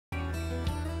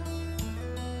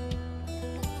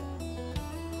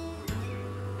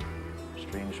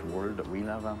strange world that we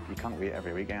live in. You can't wait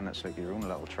every weekend. It's like your own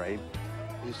little tribe.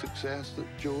 The success that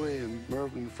Joey and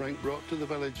Merv and Frank brought to the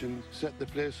village and set the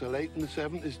place alight in the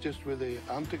 70s just with the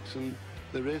antics and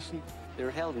the racing. They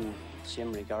were held in the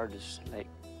same regard as, like,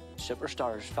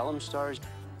 superstars, film stars.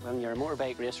 When you're a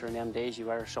motorbike racer in them days, you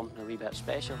were something a wee bit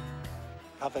special.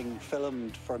 Having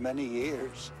filmed for many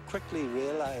years, quickly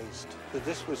realised that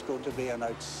this was going to be an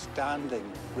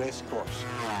outstanding racecourse.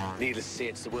 Needless to say,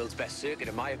 it's the world's best circuit,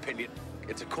 in my opinion.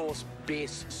 It's a course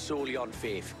based solely on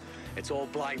faith. It's all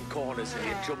blind corners and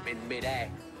you jump in mid-air.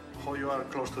 How you are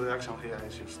close to the action here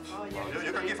is just... Oh, yeah. Well,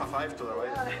 you can give a 5 to the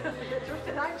right.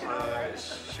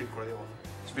 It's incredible.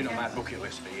 It's been on my bucket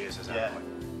list for years, hasn't it?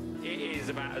 It is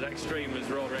about as extreme as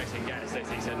road racing gets.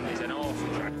 It's an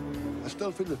awesome track. I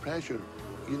still feel the pressure.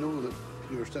 You know that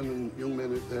you're sending young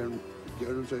men out there and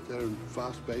girls out there in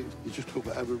fast bikes. You just hope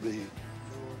that everybody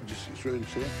just gets round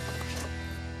safe.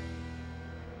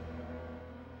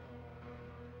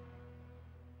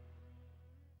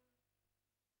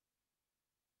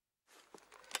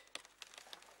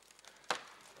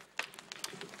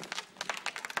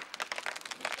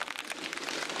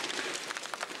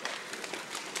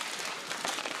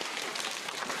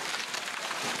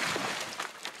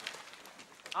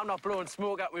 I'm not blowing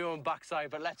smoke at my own backside,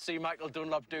 but let's see Michael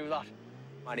Dunlop do that.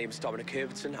 My name's Dominic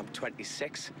Herbertson, I'm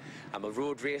 26. I'm a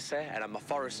road racer and I'm a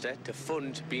forester to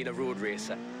fund being a road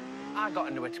racer. I got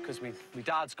into it because my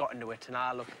dad's got into it, and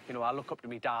I look up to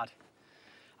my dad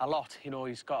a lot. You know,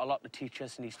 he's got a lot to teach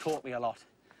us and he's taught me a lot.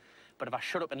 But if I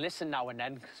shut up and listen now and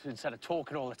then, instead of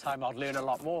talking all the time, I'd learn a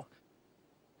lot more.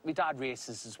 My dad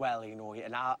races as well, you know,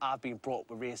 and I've been brought up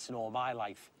with racing all my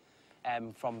life.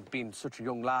 From being such a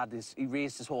young lad, he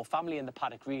raised his whole family in the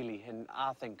paddock, really, and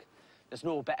I think there's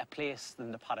no better place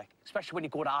than the paddock. Especially when you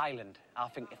go to Ireland, I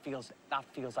think that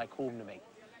feels like home to me.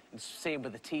 And same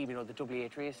with the team, you know, the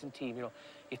W8 racing team, you know.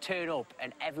 You turn up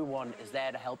and everyone is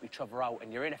there to help each other out,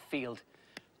 and you're in a field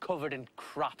covered in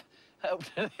crap up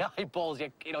to the eyeballs.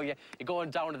 You're going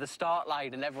down to the start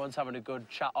line and everyone's having a good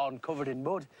chat on, covered in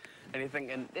mud, and you're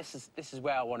thinking, this is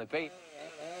where I want to be.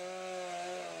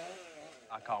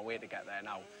 I can't wait to get there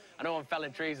now. I know I'm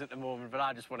felling trees at the moment, but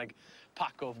I just want to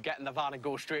pack up, get in the van and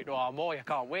go straight to Armoy. I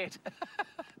can't wait.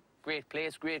 Great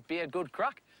place, great beer, good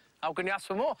crack. How can you ask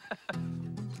for more?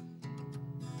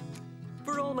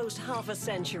 For almost half a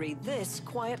century, this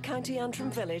quiet County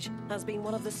Antrim village has been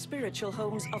one of the spiritual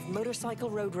homes of motorcycle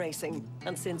road racing.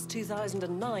 And since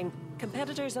 2009,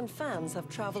 competitors and fans have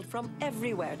travelled from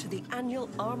everywhere to the annual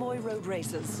Armoy road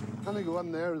races. And they go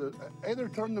in there, either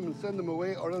turn them and send them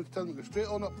away, or else tell them to go straight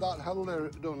on up that hill there,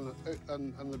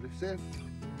 and they'll be safe.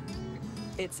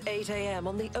 It's 8 a.m.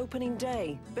 on the opening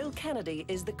day. Bill Kennedy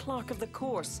is the clerk of the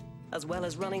course. As well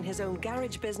as running his own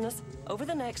garage business, over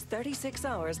the next 36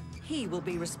 hours, he will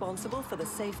be responsible for the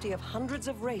safety of hundreds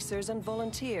of racers and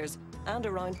volunteers and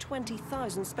around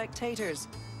 20,000 spectators.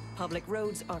 Public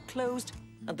roads are closed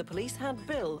and the police hand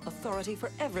Bill authority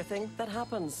for everything that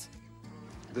happens.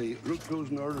 The route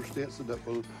closing order states that it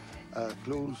will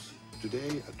close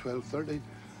today at 12:30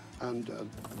 and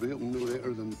be open no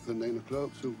later than 9 o'clock.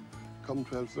 So come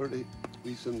 12:30,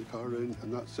 we send the car around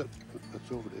and that's it.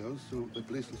 That's over to us. So the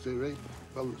police will say, right,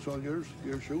 well, it's all yours,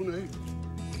 your show now.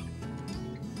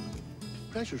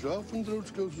 Pressure's off when the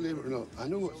road's closed, believe it or not. I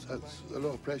know it's a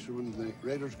lot of pressure when the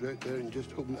riders go out there and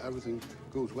just hoping that everything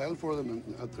goes well for them and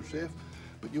that they're safe.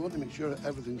 But you want to make sure that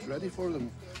everything's ready for them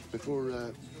before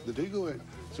they do go out.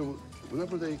 So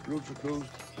whenever the roads are closed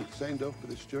and signed off by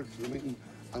the stewards of the meeting,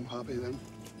 I'm happy then.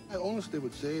 I honestly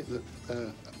would say that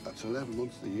it's 11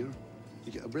 months of the year.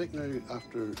 You get a break now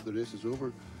after the race is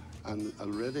over, and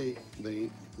already the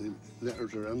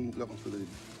letters are in looking for the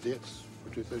dates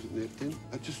for 2018.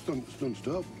 It's just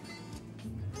non-stop.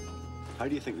 How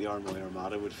do you think the Armoy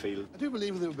Armada would feel? I do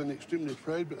believe they would have been extremely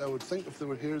proud, but I would think if they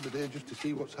were here today just to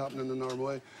see what's happening in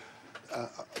Armoy,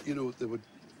 you know, they would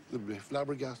be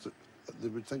flabbergasted. They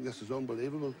would think this is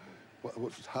unbelievable,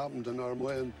 what's happened in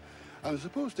Armoy. And I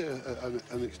suppose to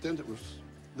an extent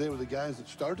they were the guys that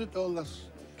started all this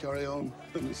carry on,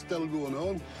 and it's still going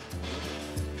on.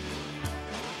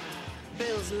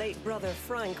 Bill's late brother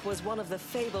Frank was one of the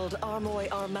fabled Armoy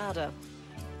Armada.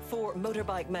 4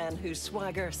 motorbike men whose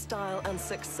swagger, style and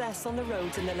success on the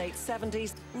roads in the late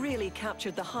 70s really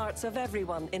captured the hearts of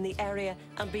everyone in the area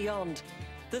and beyond.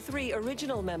 The 3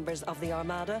 original members of the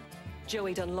Armada,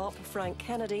 Joey Dunlop, Frank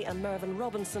Kennedy and Mervyn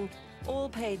Robinson, all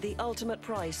paid the ultimate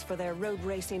price for their road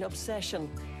racing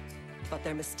obsession. But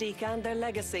their mystique and their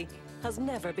legacy has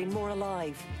never been more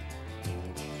alive.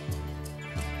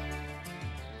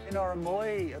 In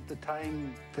Armoy at the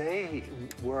time, they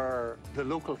were the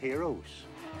local heroes.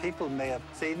 People may have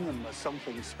seen them as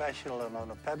something special and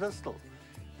on a pedestal,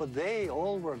 but they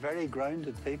all were very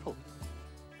grounded people.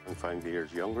 I'm 5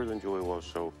 years younger than Joey was,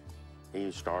 so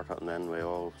he started and then we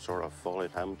all sort of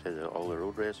followed him to all the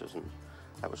road races, and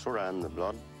that was sort of in the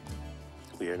blood.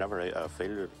 We were never out of a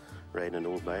field riding an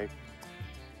old bike.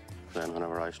 Then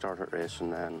whenever I started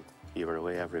racing, then you were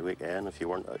away every weekend. If you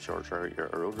weren't at short circuit, you're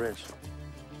at a road race.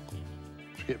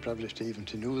 It's a great privilege to even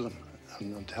to know them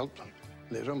and to help them.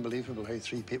 It's unbelievable how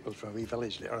 3 people from a wee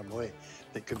village like Armoy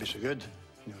that could be so good.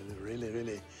 You know, they're really,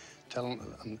 really talented.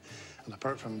 And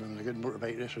apart from being a good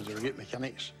motorbike racers, they're great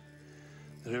mechanics.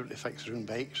 They're able to fix their own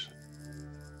bikes.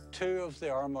 2 of the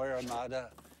Armoy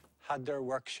Armada had their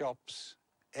workshops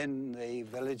in the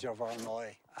village of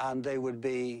Armoy, and they would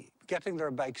be getting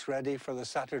their bikes ready for the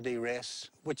Saturday race,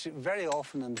 which very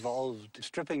often involved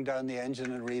stripping down the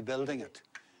engine and rebuilding it.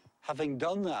 Having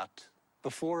done that,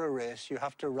 before a race, you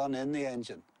have to run in the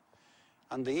engine.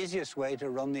 And the easiest way to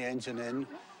run the engine in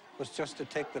was just to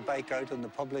take the bike out on the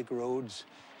public roads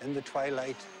in the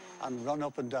twilight and run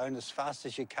up and down as fast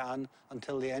as you can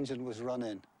until the engine was run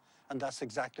in. And that's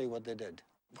exactly what they did.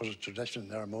 It was a tradition in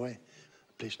Armoy.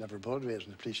 The police never bothered us,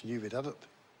 and the police knew we did it.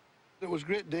 It was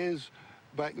great days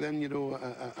back then, you know,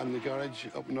 in the garage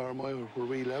up in Armoy where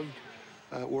we lived,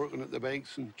 working at the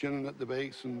bikes and tuning at the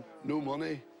bikes, and no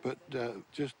money, but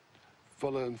just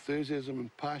full of enthusiasm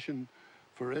and passion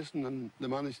for racing, and they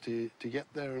managed to get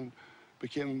there and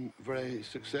became very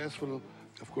successful.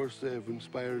 Of course, they've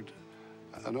inspired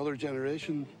another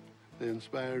generation. They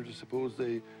inspired, I suppose,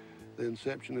 the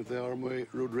inception of the Armoy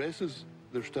road races.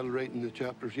 They're still writing the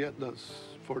chapters yet. That's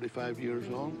 45 years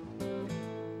on.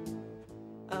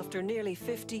 After nearly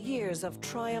 50 years of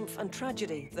triumph and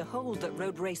tragedy, the hold that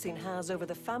road racing has over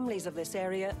the families of this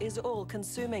area is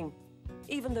all-consuming.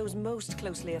 Even those most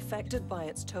closely affected by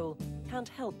its toll can't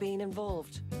help being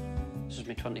involved. This is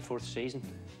my 24th season.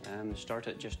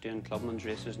 Started just doing clubman's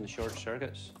races in the short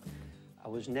circuits. I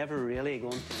was never really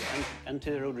going to get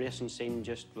into the road racing scene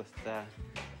just with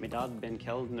my dad being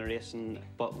killed in the racing.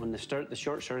 But when the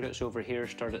short circuits over here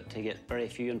started to get very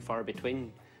few and far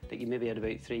between, that you maybe had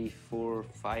about 3, 4,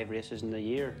 5 races in a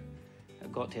year,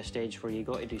 it got to a stage where you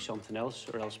got to do something else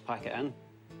or else pack it in.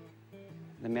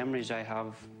 The memories I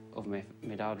have of my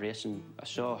dad racing, I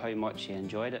saw how much he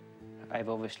enjoyed it. I've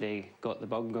obviously got the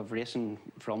bug of racing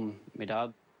from my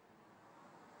dad.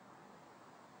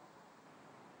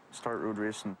 Started road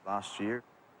racing last year.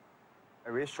 I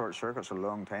raced short circuits a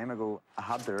long time ago. I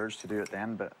had the urge to do it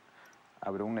then, but I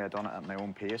would only have done it at my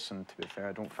own pace, and to be fair,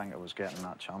 I don't think I was getting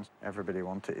that chance. Everybody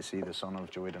wanted to see the son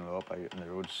of Joey Dunlop out in the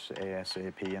roads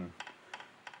ASAP, and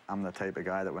I'm the type of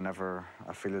guy that whenever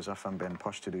I feel as if I'm being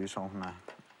pushed to do something,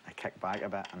 I kick back a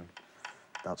bit, and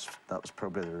that was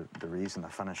probably the reason I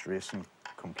finished racing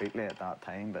completely at that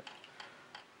time. But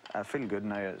I feel good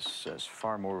now. It's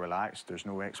far more relaxed. There's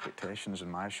no expectations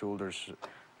on my shoulders.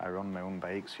 I run my own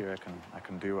bikes here. I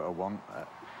can do what I want.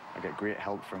 I get great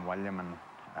help from William and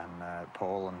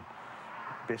Paul, and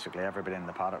basically everybody in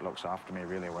the paddock looks after me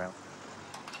really well.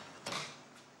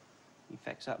 You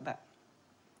fix that bit.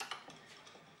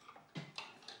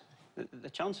 The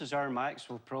chances are Max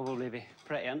will probably be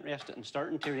pretty interested in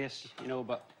starting to race, you know,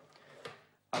 but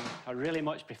I really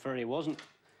much prefer he wasn't.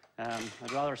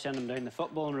 I'd rather send him down the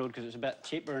footballing road because it's a bit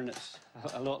cheaper and it's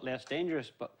a lot less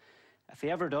dangerous. But if he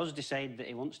ever does decide that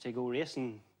he wants to go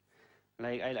racing,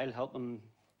 like I'll help him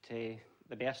to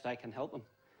the best I can help him,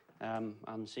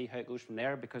 and see how it goes from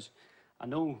there. Because I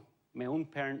know my own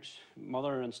parents,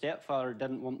 mother and stepfather,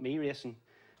 didn't want me racing,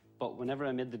 but whenever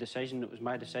I made the decision, it was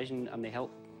my decision, and they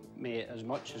helped me as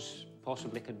much as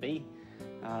possibly could be,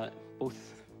 both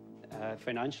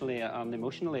financially and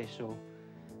emotionally. So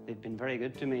they've been very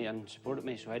good to me and supported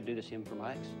me, so I'd do the same for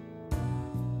Max.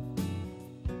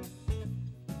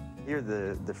 I hear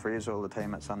the phrase all the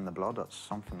time, it's in the blood. It's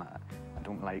something that I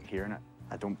don't like hearing it.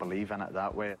 I don't believe in it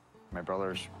that way. My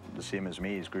brother's the same as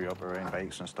me. He's grew up around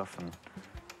bikes and stuff, and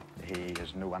he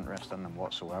has no interest in them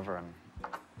whatsoever, and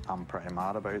I'm pretty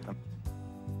mad about them.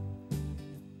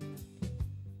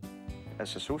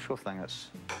 It's a social thing. It's,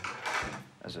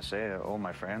 as I say, all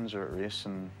my friends are at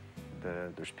racing.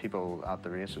 There's people at the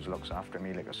races looks after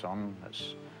me like a son.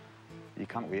 You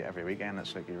can't wait every weekend.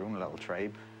 It's like your own little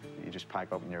tribe. You just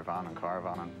pack up in your van and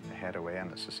caravan and head away,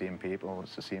 and it's the same people,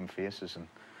 it's the same faces, and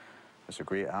it's a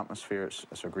great atmosphere.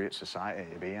 It's a great society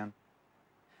to be in.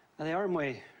 Now, the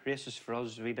Armoy races for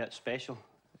us is a wee bit special.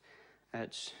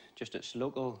 It's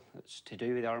local. It's to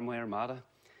do with the Armoy Armada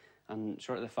and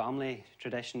sort of the family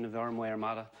tradition of the Armoy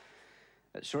Armada.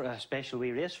 It's sort of a special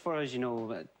wee race for us, you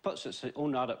know. It puts its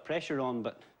own added pressure on,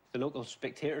 but The local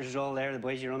spectators are all there, the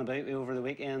boys you run about with over the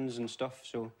weekends and stuff,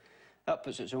 so that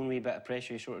puts its own wee bit of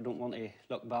pressure. You sort of don't want to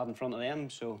look bad in front of them,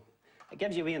 so it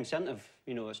gives you a wee incentive.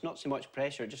 You know, it's not so much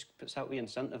pressure, it just puts that wee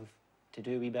incentive to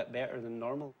do a wee bit better than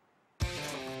normal.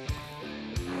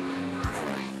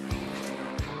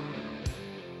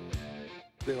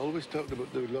 They always talked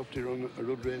about they would love to run a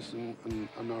road race in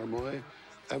Armoy.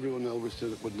 Everyone always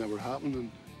said it would never happen.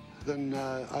 And then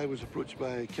I was approached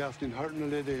by Kathleen Harton, a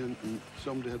lady, and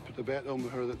somebody had put a bet on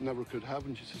with her that never could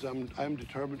happen. She says, I'm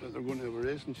determined that they're going to have a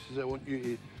race, and she says, I want you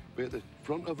to be at the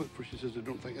front of it, for she says, I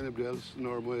don't think anybody else in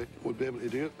Armoy would be able to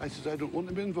do it. I says, I don't want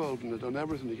to be involved, and I've done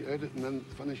everything to get out of it. And then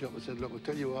to finish up, I said, look, I'll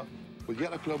tell you what, we'll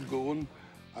get a club going,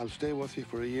 I'll stay with you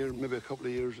for a year, maybe a couple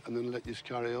of years, and then let you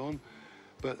carry on.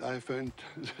 But I found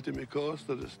to my cost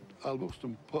that it's almost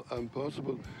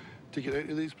impossible to get out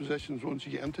of these positions once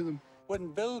you get into them.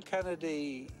 When Bill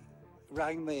Kennedy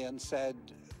rang me and said,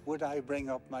 would I bring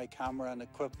up my camera and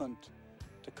equipment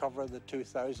to cover the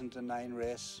 2009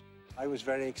 race, I was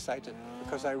very excited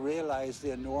because I realised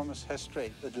the enormous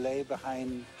history that lay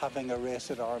behind having a race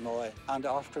at Armoy. And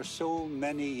after so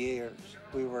many years,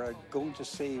 we were going to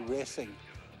see racing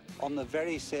on the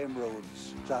very same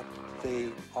roads that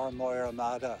the Armoy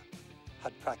Armada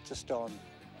had practiced on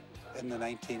in the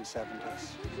 1970s.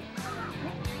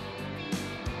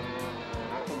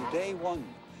 From day one,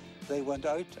 they went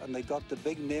out and they got the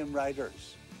big name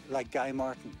riders like Guy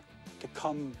Martin to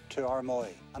come to Armoy,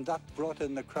 and that brought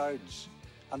in the crowds.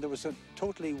 And there was a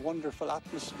totally wonderful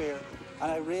atmosphere,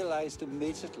 and I realised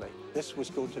immediately this was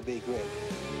going to be great.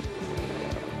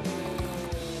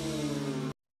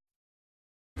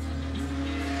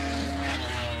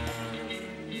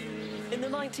 In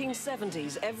the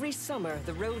 1970s, every summer,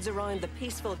 the roads around the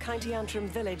peaceful County Antrim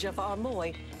village of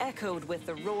Armoy echoed with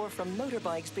the roar from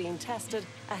motorbikes being tested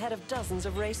ahead of dozens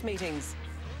of race meetings.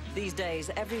 These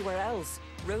days, everywhere else,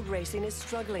 road racing is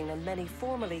struggling and many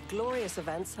formerly glorious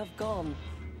events have gone.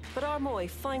 But Armoy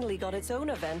finally got its own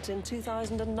event in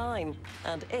 2009,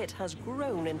 and it has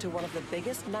grown into one of the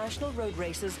biggest national road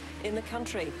races in the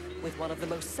country, with one of the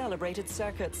most celebrated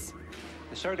circuits.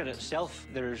 The circuit itself,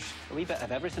 there's a wee bit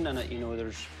of everything in it, you know.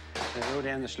 There's the road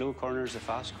end, the slow corners, the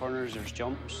fast corners, there's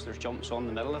jumps on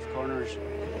the middle of corners.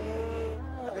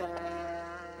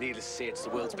 Needless to say, it's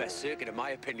the world's best circuit, in my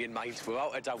opinion, mind,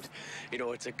 without a doubt. You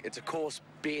know, it's a course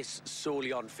based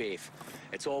solely on faith.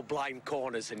 It's all blind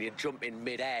corners, and you jump in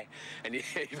mid-air, and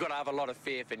you've got to have a lot of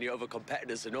faith in your other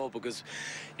competitors and all, because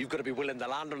you've got to be willing to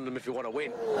land on them if you want to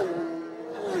win.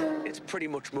 It's pretty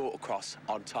much motocross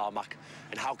on tarmac,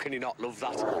 and how can you not love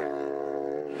that?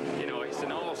 You know, it's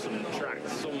an awesome track.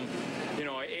 You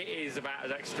know, it is about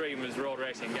as extreme as road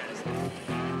racing gets.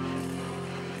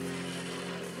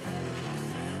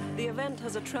 The event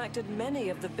has attracted many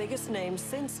of the biggest names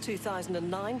since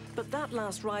 2009, but that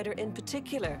last rider in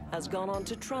particular has gone on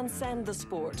to transcend the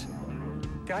sport.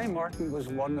 Guy Martin was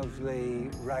one of the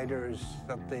riders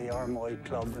that the Armoy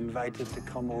Club invited to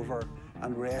come over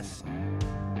and race.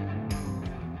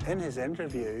 In his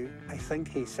interview, I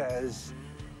think he says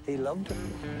he loved it.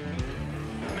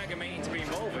 Mega meeting to be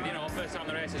involved with, you know, first time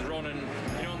the race is run, and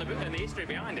you know, and the history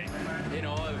behind it. You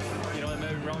know,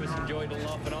 Mervyn Robinson, Joy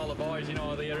Dunlop, and all the boys. You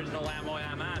know, the original Armoy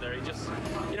Armada. It just,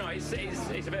 you know, it's a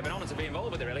bit of an honour to be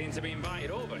involved with it, really, and to be invited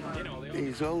over. You know,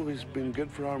 he's always been good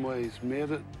for Armoy. He's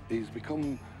made it. He's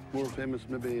become more famous,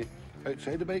 maybe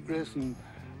outside the bike racing,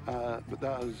 but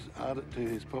that has added to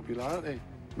his popularity.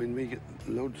 I mean, we get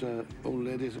loads of old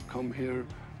ladies that come here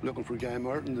looking for Guy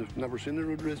Martin. They've never seen a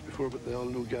road race before, but they all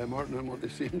know Guy Martin and want to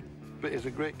see him. But he's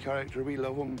a great character. We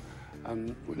love him,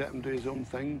 and we let him do his own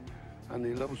thing. And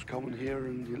he loves coming here,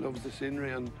 and he loves the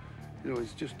scenery. And you know,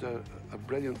 he's just a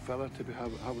brilliant fella to be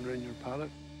having around your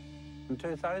paddock. In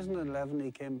 2011,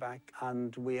 he came back,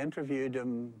 and we interviewed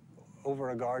him over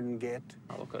a garden gate.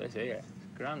 Oh, look at this here.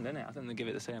 It's grand, isn't it? I think they give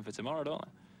it the same for tomorrow, don't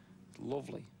they? It's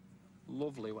lovely,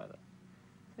 lovely weather.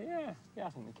 Yeah, I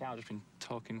think the cows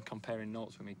have been comparing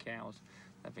notes with me cows.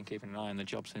 They've been keeping an eye on the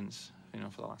job since, you know,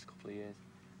 for the last couple of years.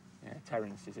 Yeah,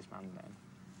 Terence is this man's name.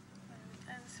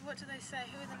 And so what do they say?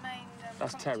 Who are the main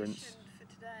That's Terence. For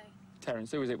today?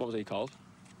 Terence, who was it? What was he called?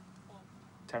 Bob.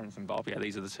 Terence and Bob, yeah,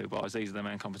 these are the two boys. These are the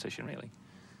main competition, really.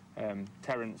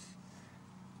 Terence,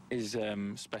 his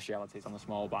speciality is on the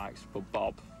small bikes, but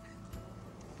Bob,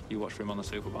 you watch for him on the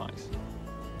super bikes.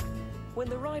 When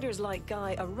the riders like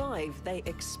Guy arrive, they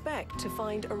expect to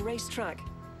find a racetrack.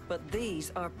 But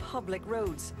these are public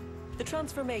roads. The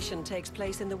transformation takes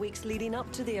place in the weeks leading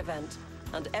up to the event,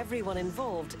 and everyone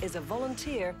involved is a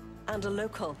volunteer and a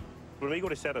local. When we go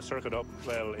to set a circuit up,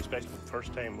 well, especially for the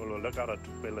first time, we'll look at it,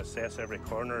 we'll assess every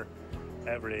corner,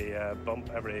 every bump,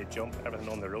 every jump, everything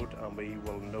on the road, and we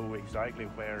will know exactly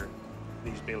where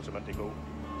these bales are meant to go.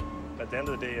 At the end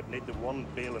of the day, you need the one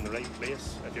bale in the right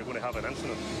place if you're going to have an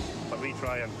incident. But we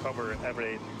try and cover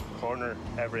every corner,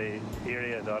 every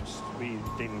area that we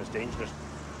deem as dangerous.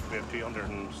 We have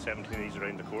 217 of these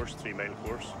around the course, 3-mile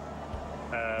course.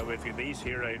 We have these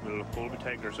here out, we'll have pole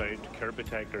protectors out, curb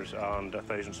protectors, and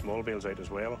 1,000 small bales out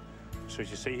as well. So as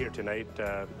you see here tonight,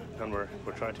 and we're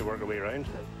trying to work our way around.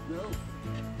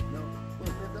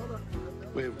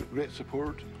 We have great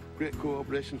support, great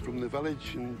cooperation from the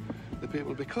village and the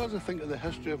people, because I think of the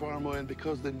history of Armoy and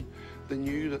because they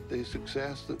knew that the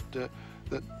success that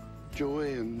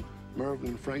Joey and Mervyn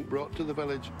and Frank brought to the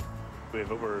village. We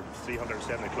have over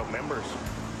 370 club members.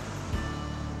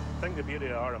 I think the beauty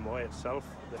of Armoy itself,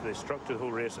 the structure of the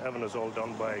whole race, everything is all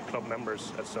done by club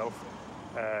members itself.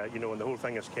 You know, and the whole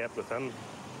thing is kept within.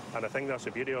 And I think that's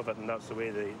the beauty of it, and that's the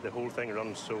way the whole thing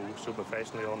runs so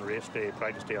professionally on race day,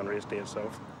 practice day, on race day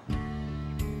itself.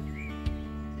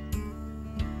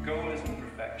 Goal isn't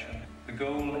perfection. The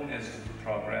goal is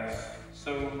progress.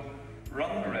 So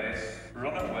run the race,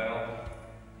 run it well,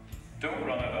 don't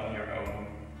run it on your own.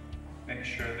 Make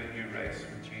sure that you race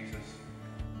with Jesus.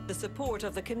 The support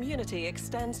of the community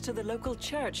extends to the local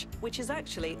church, which is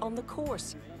actually on the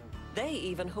course. They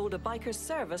even hold a biker's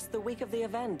service the week of the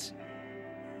event.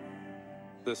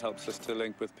 This helps us to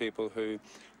link with people who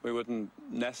we wouldn't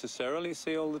necessarily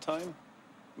see all the time.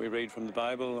 We read from the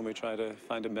Bible and we try to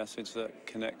find a message that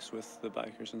connects with the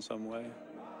bikers in some way.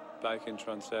 Biking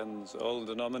transcends all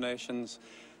denominations.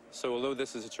 So although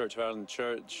this is a Church of Ireland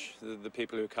church, the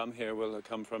people who come here will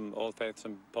come from all faiths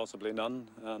and possibly none,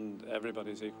 and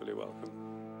everybody's equally welcome.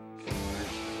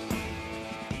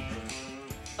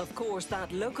 Of course,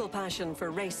 that local passion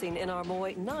for racing in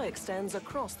Armoy now extends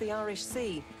across the Irish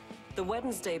Sea. The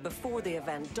Wednesday before the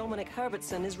event, Dominic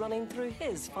Herbertson is running through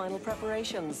his final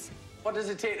preparations. What does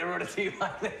it take to run a team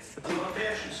like this? A lot of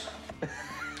patience.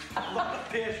 A lot of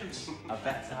patience. I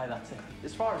bet, that's it.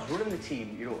 As far as running the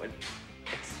team, you know,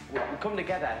 we come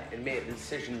together and make the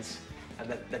decisions, and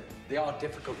that they are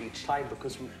difficult each time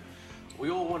because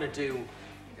we all want to do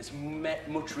as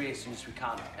much racing as we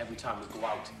can every time we go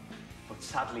out. But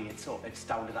sadly, it's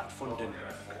down to that funding.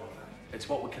 It's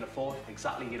what we can afford,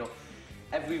 exactly, you know.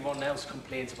 Everyone else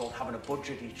complains about having a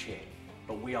budget each year,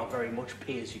 but we are very much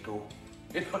pay as you go.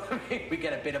 You know what I mean? We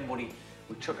get a bit of money,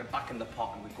 we chuck it back in the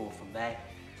pot and we go from there.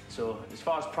 So as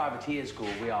far as privateers go,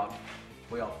 we are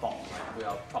bottom, right? We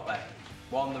are proper.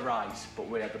 We're on the rise, but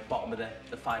we're at the bottom of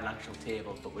the financial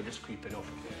table, but we're just creeping up.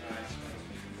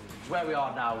 It's where we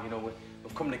are now, you know,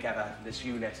 we've come together, this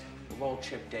unit, we've all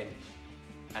chipped in,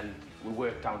 and we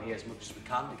work down here as much as we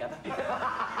can together.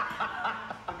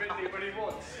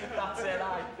 That's it,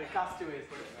 the castaways.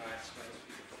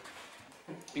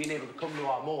 Being able to come to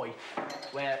Armoy,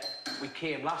 where we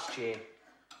came last year,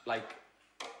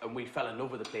 and we fell in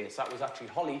love with the place. That was actually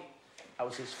Holly. That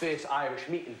was his first Irish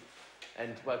meeting.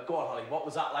 And, well, go on, Holly, what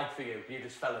was that like for you? You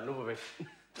just fell in love with it.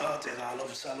 Oh, I did. I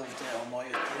loved Armoy.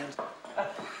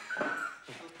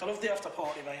 I love the after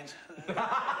party, mind.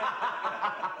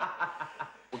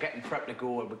 We're getting prepped to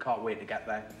go, and we can't wait to get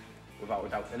there, without a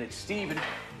doubt. And it's Stephen's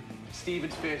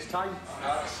first time.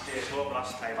 I stayed home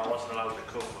last time. I wasn't allowed to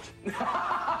come,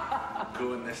 but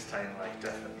going this time,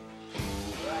 definitely.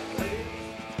 Right,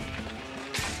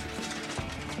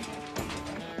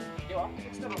 you are?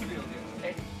 It's not a real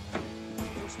deal.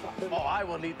 Oh, I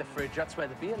will need the fridge. That's where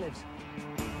the beer lives.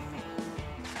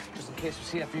 Just in case we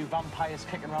see a few vampires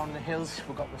kicking around in the hills,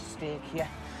 we've got the steak here,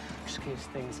 just in case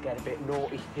things get a bit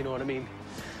naughty, you know what I mean?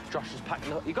 Josh is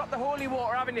packing up. You got the holy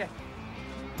water, haven't you?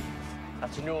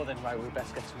 That's a no then, right? We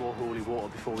best get some more holy water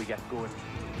before we get going.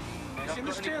 You seen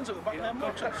the stains at the back of them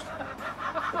boxes?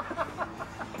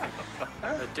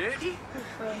 They're dirty.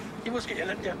 You must get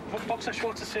your boxer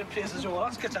shorts the same place as your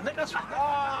ass gets a knickers.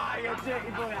 Ah, you dirty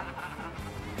boy.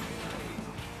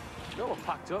 No, we're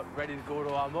packed up, ready to go to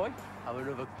Armoy. Have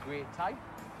another great time.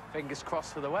 Fingers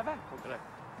crossed for the weather. We're gonna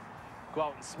go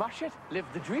out and smash it, live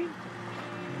the dream.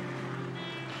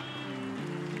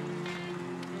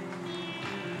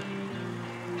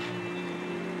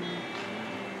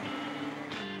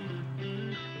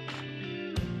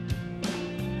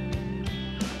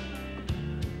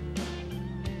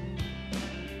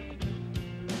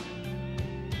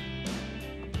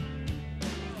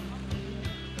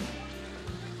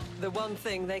 The one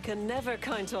thing they can never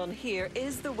count on here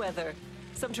is the weather.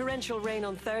 Some torrential rain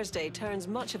on Thursday turns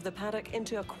much of the paddock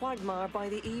into a quagmire by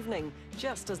the evening,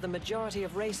 just as the majority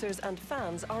of racers and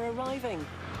fans are arriving.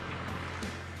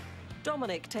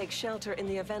 Dominic takes shelter in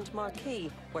the event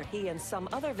marquee, where he and some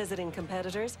other visiting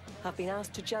competitors have been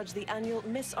asked to judge the annual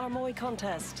Miss Armoy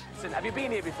contest. Listen, have you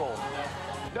been here before?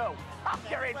 No.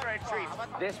 You're in for a treat.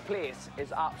 This place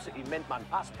is absolutely mint, man.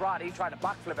 Ask Brad, he tried to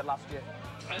backflip it last year.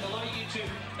 I'd like you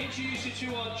to introduce you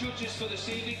to our judges for this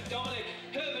evening. Dominic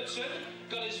Herbertson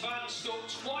got his van stuck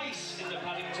twice in the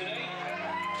paddock today.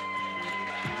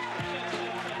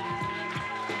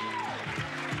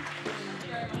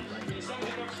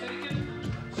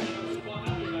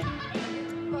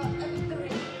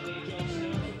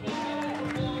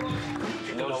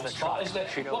 She knows the track.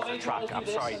 She knows the track. I'm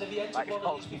sorry.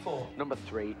 Number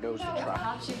 3 knows the track.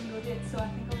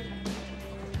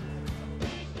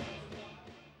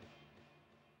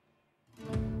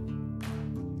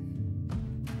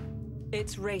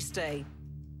 It's race day.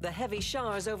 The heavy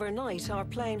showers overnight are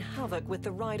playing havoc with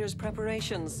the riders'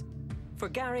 preparations. For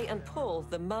Gary and Paul,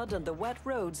 the mud and the wet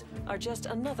roads are just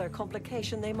another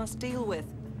complication they must deal with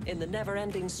in the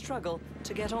never-ending struggle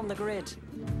to get on the grid.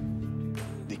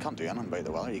 You can't do anything about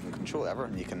the weather. You can control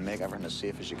everything. You can make everything as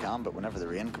safe as you can, but whenever the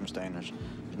rain comes down, there's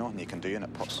nothing you can do, and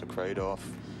it puts the crowd off.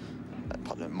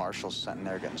 The marshals sitting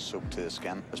there getting soaked to the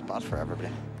skin. It's bad for everybody.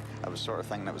 I was sort of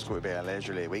thinking it was going to be a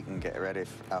leisurely week and get ready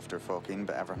after Fokine,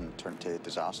 but everything turned to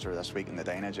disaster this week in the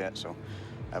Dynajet, so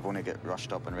I've only got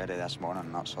rushed up and ready this morning,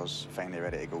 and that's us finally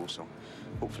ready to go. So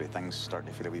hopefully things start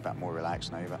to feel a wee bit more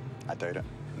relaxed now, but I doubt it.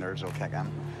 Nerves will kick in.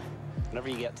 Whenever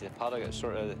you get to the paddock, it's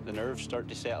sort of the nerves start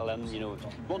to settle in. You know,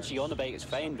 once you get on the bike, it's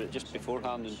fine, but just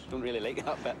beforehand, I don't really like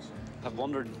that bit. I've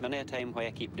wondered many a time why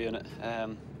I keep doing it. I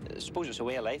suppose it's a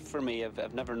way of life for me.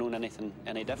 I've never known anything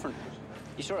any different.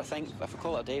 You sort of think, if I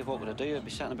call it a day, what would I do? I'd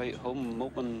be sitting about home,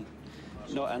 moping,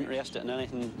 not interested in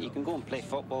anything. You can go and play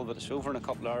football, but it's over in a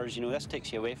couple of hours. You know, this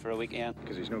takes you away for a weekend.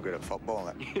 Because he's no good at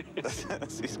football.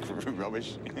 He's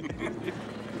rubbish.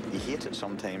 You hate it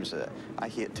sometimes. I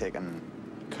hate taking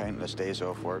countless days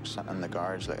off work, sitting in the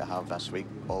garage like I have this week,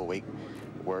 all week,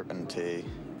 working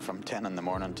from 10 in the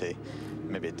morning to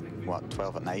maybe, what,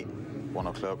 12 at night, 1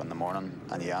 o'clock in the morning,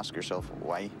 and you ask yourself,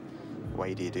 why?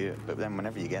 Why do you do it? But then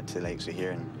whenever you get to like say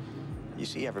here and you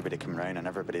see everybody come around and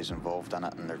everybody's involved in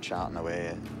it and they're chatting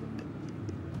away,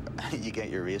 you get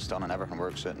your race done and everything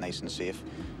works out nice and safe,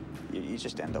 you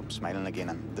just end up smiling again,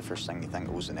 and the first thing you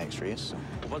think was the next race. So.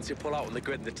 Once you pull out on the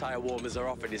grid and the tyre warmers are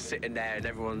off and you're sitting there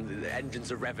and the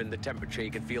engines are revving, the temperature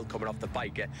you can feel coming off the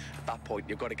bike, at that point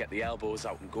you've got to get the elbows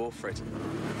out and go for it.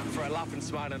 For a laughing,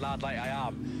 smiling lad like I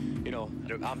am, you know,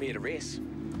 I'm here to race.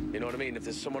 You know what I mean? If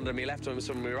there's someone on my left or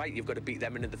someone on my right, you've got to beat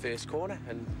them into the first corner,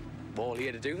 and we're all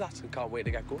here to do that and can't wait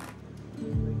to get going.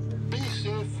 Be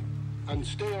safe and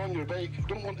stay on your bike. I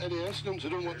don't want any incidents, I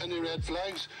don't want any red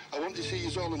flags. I want to see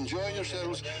you all enjoying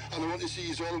yourselves, and I want to see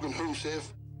you all going home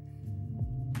safe.